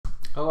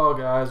Hello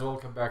guys,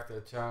 welcome back to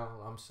the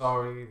channel. I'm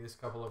sorry this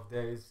couple of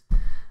days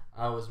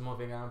I was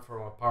moving on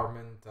from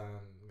apartment and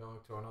going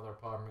to another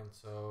apartment,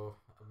 so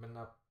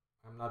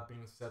I'm not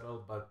being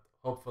settled, but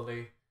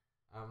hopefully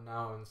I'm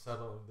now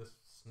settled in this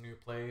new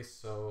place,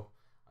 so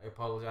I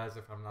apologize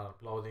if I'm not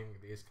uploading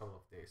these couple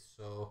of days.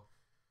 So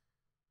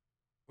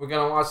we're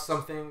gonna watch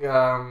something.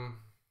 I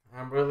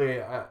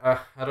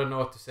don't know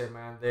what to say,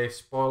 man. They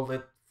spoiled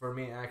it for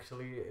me.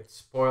 Actually, it's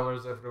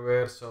spoilers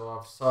everywhere, so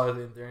I've saw it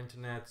in the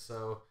internet,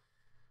 so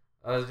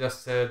I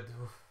just said,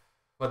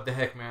 "What the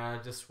heck, man?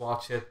 I just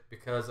watch it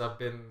because I've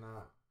been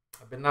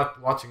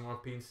not watching One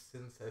Piece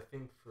since I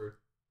think for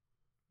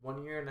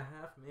 1 year and a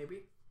half,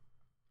 maybe."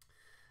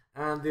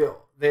 And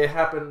they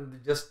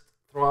happened just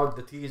throughout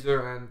the teaser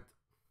and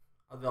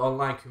the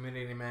online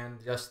community, man,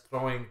 just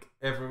throwing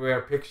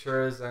everywhere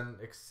pictures and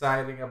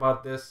exciting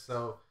about this.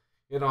 So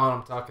you know what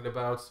I'm talking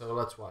about. So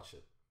let's watch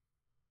it.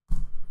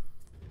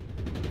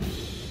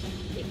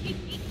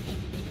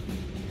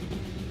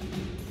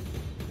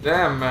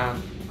 Damn,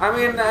 man. I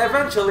mean,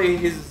 eventually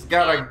he's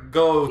gotta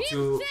go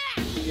to.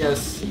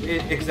 Yes,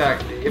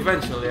 exactly.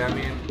 Eventually, I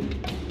mean,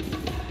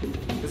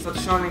 it's a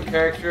shonen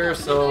character,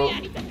 so.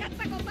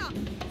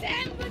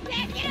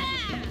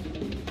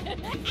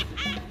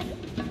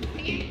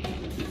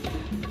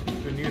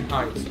 The new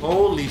heights.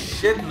 Holy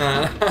shit,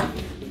 man.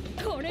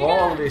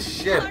 Holy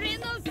shit.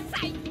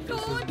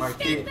 This is my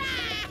key.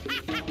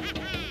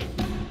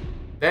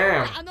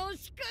 Damn.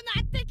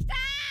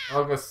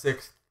 August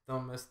 6th.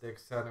 Don't miss the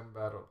exciting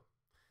battle.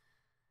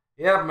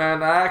 Yeah,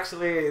 man,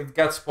 it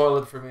got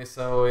spoiled for me,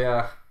 so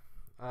yeah,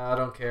 I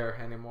don't care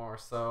anymore.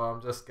 So I'm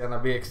just gonna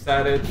be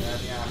excited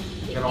and yeah,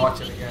 gonna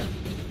watch it again.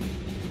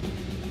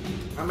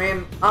 I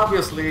mean,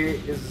 obviously,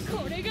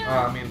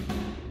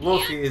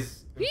 Luffy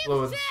is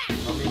influenced. I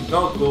mean,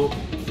 Goku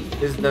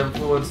is the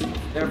influence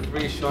of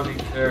every shonen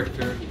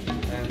character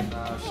and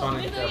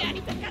shonen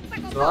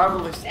devil. So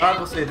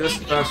obviously, this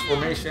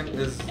transformation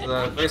is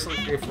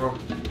basically from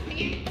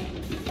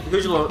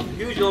huge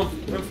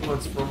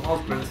influence from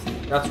Ultras.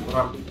 That's what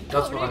I'm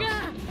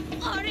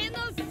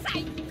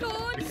saying.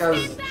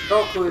 Because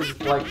Goku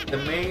is like the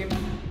main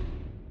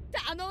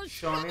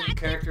shonen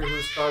character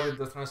who started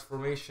the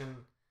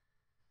transformation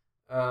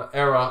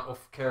era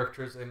of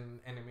characters in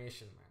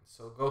animation, man.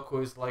 So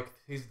Goku is like,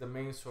 he's the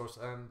main source,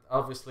 and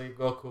obviously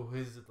Goku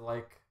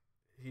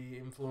he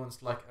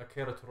influenced, like,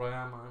 Akira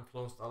Toriyama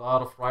influenced a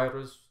lot of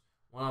writers.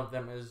 One of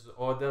them is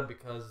Oda,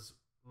 because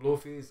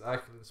Luffy is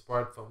actually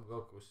inspired from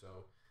Goku.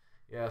 So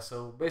yeah,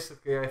 so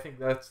basically I think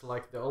that's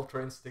like the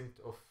Ultra Instinct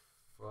of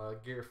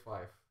Gear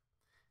 5.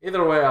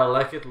 Either way, I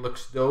like it,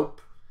 looks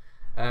dope.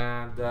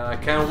 And I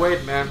can't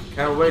wait, man.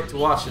 Can't wait to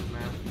watch it,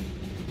 man.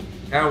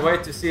 Can't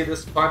wait to see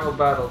this final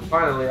battle.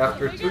 Finally,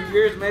 after 2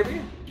 years,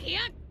 maybe?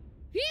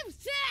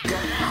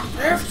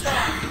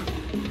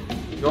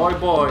 Joy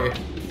boy.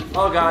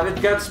 Oh god, it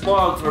got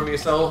spoiled for me,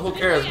 so who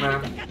cares,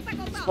 man?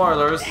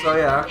 Spoilers, so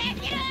yeah.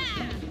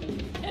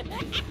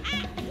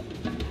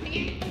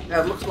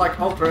 Yeah, it looks like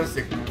Ultra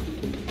Instinct, man.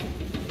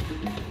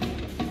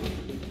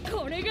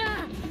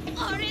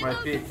 My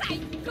peak.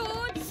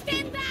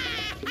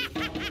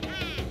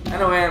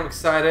 Anyway, I'm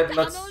excited.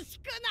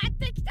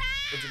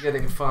 It's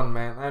getting fun,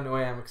 man.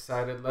 Anyway, I'm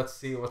excited. Let's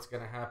see what's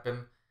gonna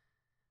happen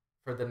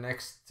for the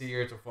next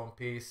years of One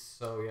Piece.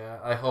 So yeah,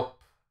 I hope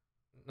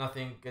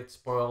nothing gets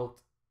spoiled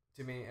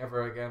to me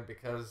ever again,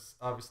 because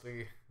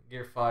obviously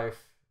Gear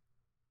 5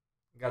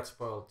 got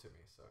spoiled to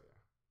me. So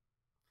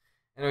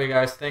yeah. Anyway,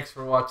 guys, thanks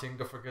for watching.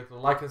 Don't forget to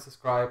like and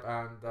subscribe.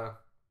 And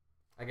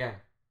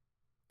again,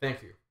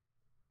 thank you.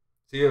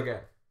 See you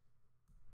again.